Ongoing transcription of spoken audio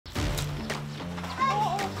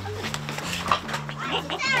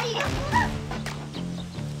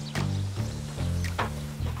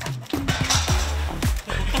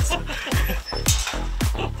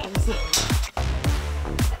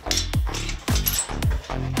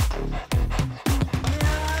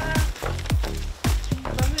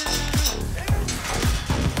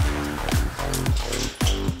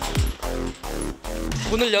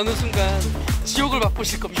오늘 여는 순간 지옥을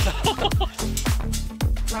맛보실 겁니다.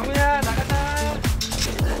 나무야 나가자.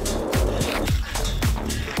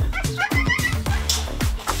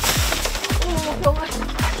 오 병아.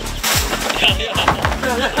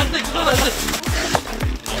 야야 안돼 그건 안돼.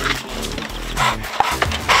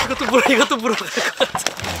 이것도 물어 갈 것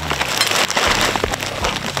같아.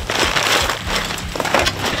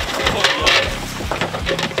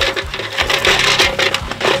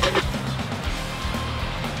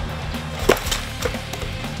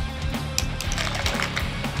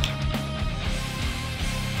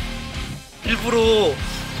 일부러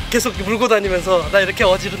계속 물고 다니면서 나 이렇게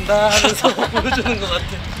어지른다 하면서 보여주는 것 같아.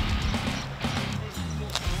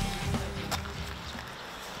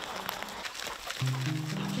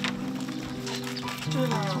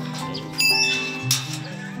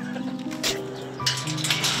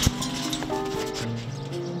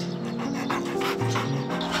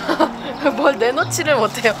 뭘 내놓지를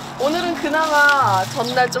못해요. 오늘은 그나마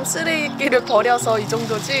전날 좀 쓰레기를 버려서 이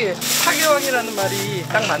정도지. 파괴왕이라는 말이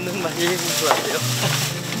딱 맞는 말인 것 같아요.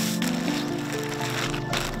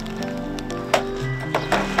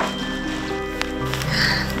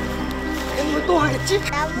 뭐 또 하겠지?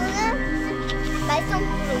 나무는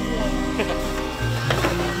말썽꾸러기예요.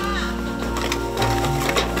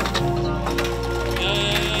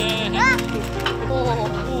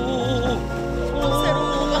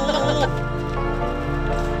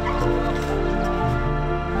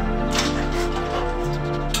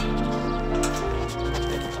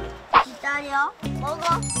 기다려. 먹어.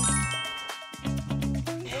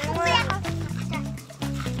 누구야?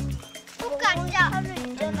 꼭 앉아. 하루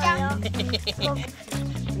있잖아요.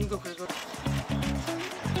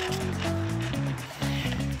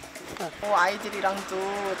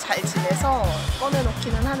 아이들이랑도 잘 지내서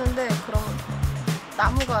꺼내놓기는 하는데 그럼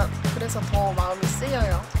나무가 그래서 더 마음이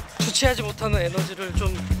쓰여요. 주체하지 못하는 에너지를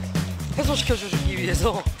좀 해소시켜주기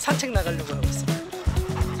위해서 산책 나가려고 하고 있습니다.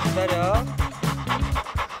 기다려.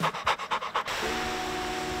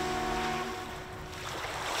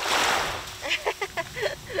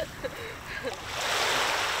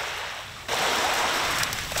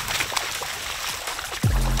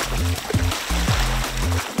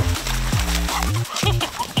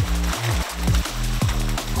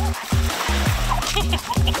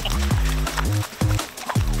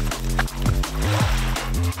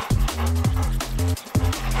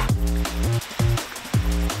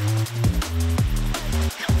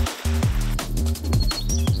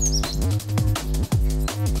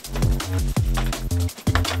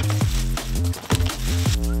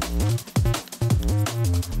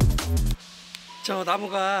 저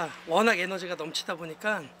나무가 워낙 에너지가 넘치다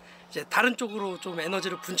보니까 이제 다른 쪽으로 좀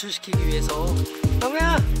에너지를 분출시키기 위해서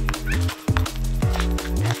나무야!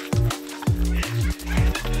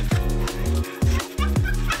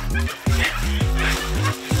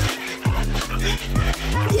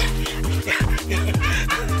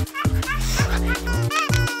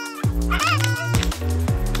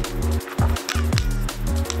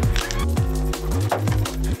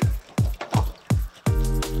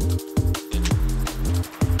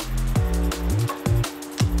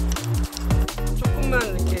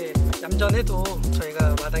 이렇게 얌전해도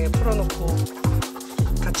저희가 마당에 풀어놓고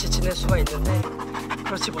같이 지낼 수가 있는데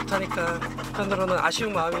그렇지 못하니까 한편으로는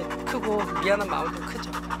아쉬운 마음이 크고 미안한 마음도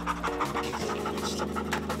크죠.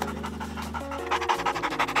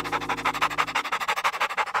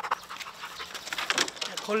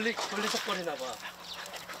 걸리적거리나 봐.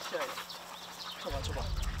 줘봐.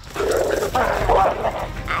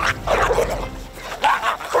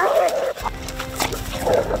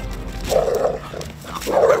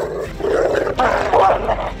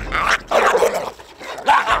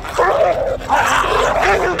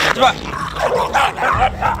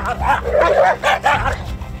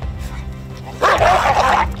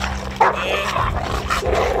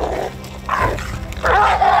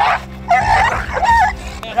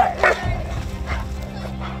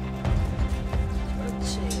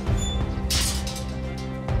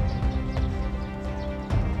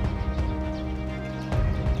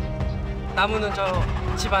 나무는 저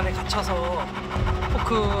집 안에 갇혀서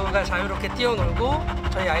포크가 자유롭게 뛰어놀고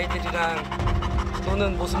저희 아이들이랑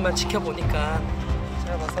노는 모습만 지켜보니까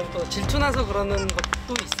제가 봐서 또 질투나서 그러는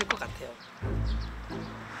것도 있을 것 같아요.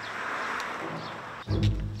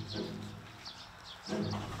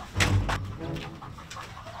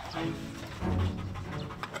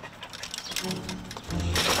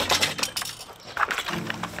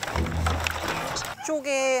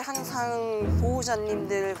 항상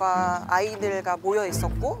보호자님들과 아이들과 모여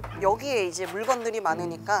있었고 여기에 이제 물건들이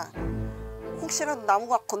많으니까 혹시라도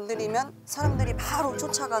나무가 건드리면 사람들이 바로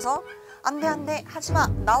쫓아가서 안 돼, 안 돼, 하지 마,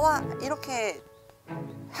 나와 이렇게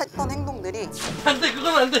했던 행동들이 안 돼,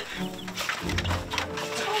 그건 안 돼.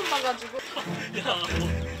 처음 봐가지고.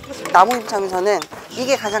 나무 입장에서는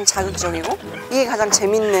이게 가장 자극적이고 이게 가장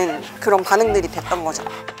재밌는 그런 반응들이 됐던 거죠.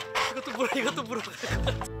 이것도 물어, 이것도 물어.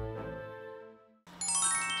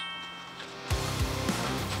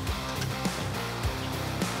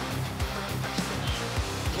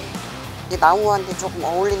 이 나무한테 조금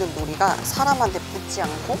어울리는 놀이가 사람한테 붙지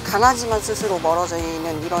않고 강아지만 스스로 멀어져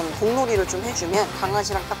있는 이런 공놀이를 좀 해주면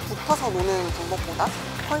강아지랑 딱 붙어서 노는 방법보다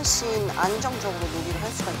훨씬 안정적으로 놀이를 할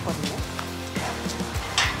수가 있거든요.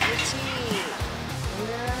 그렇지.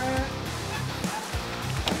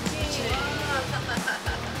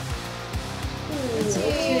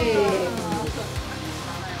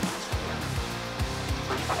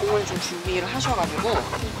 공을 좀 준비를 하셔가지고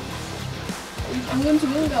방금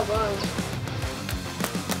좋은가 봐.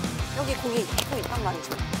 여기 공이 또 있단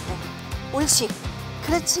말이죠. 네. 옳지.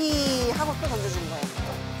 그렇지. 하고 또 던져주는 거예요.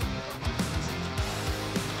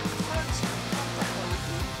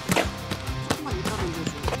 조금만 이따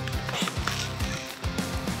던져줘.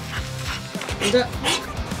 앉아.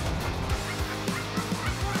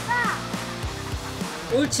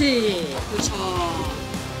 옳지. 그렇죠.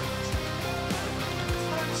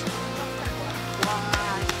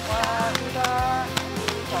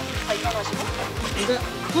 다 일어나시고. 앉아.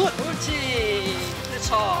 굿. 옳지.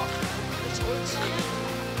 그렇죠. 그렇죠. 옳지.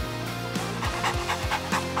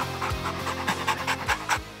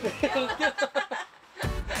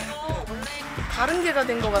 다른 개가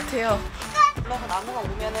된 것 같아요. 불러서 나무가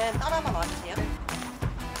오면은 따라만 와주세요.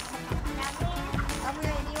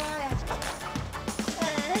 나무야 이리 와.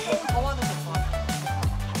 더 와도 될 것 같아.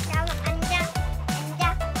 나무 앉아.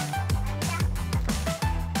 앉아.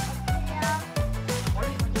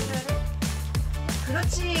 멀리 던져줘야 돼.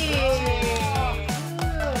 그렇지.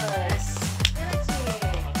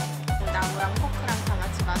 나무랑 포크랑 다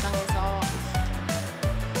같이 마당에서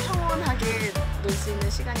평온하게 놀 수 있는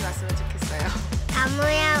시간이 왔으면 좋겠어요.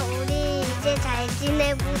 나무야, 우리 이제 잘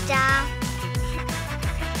지내보자.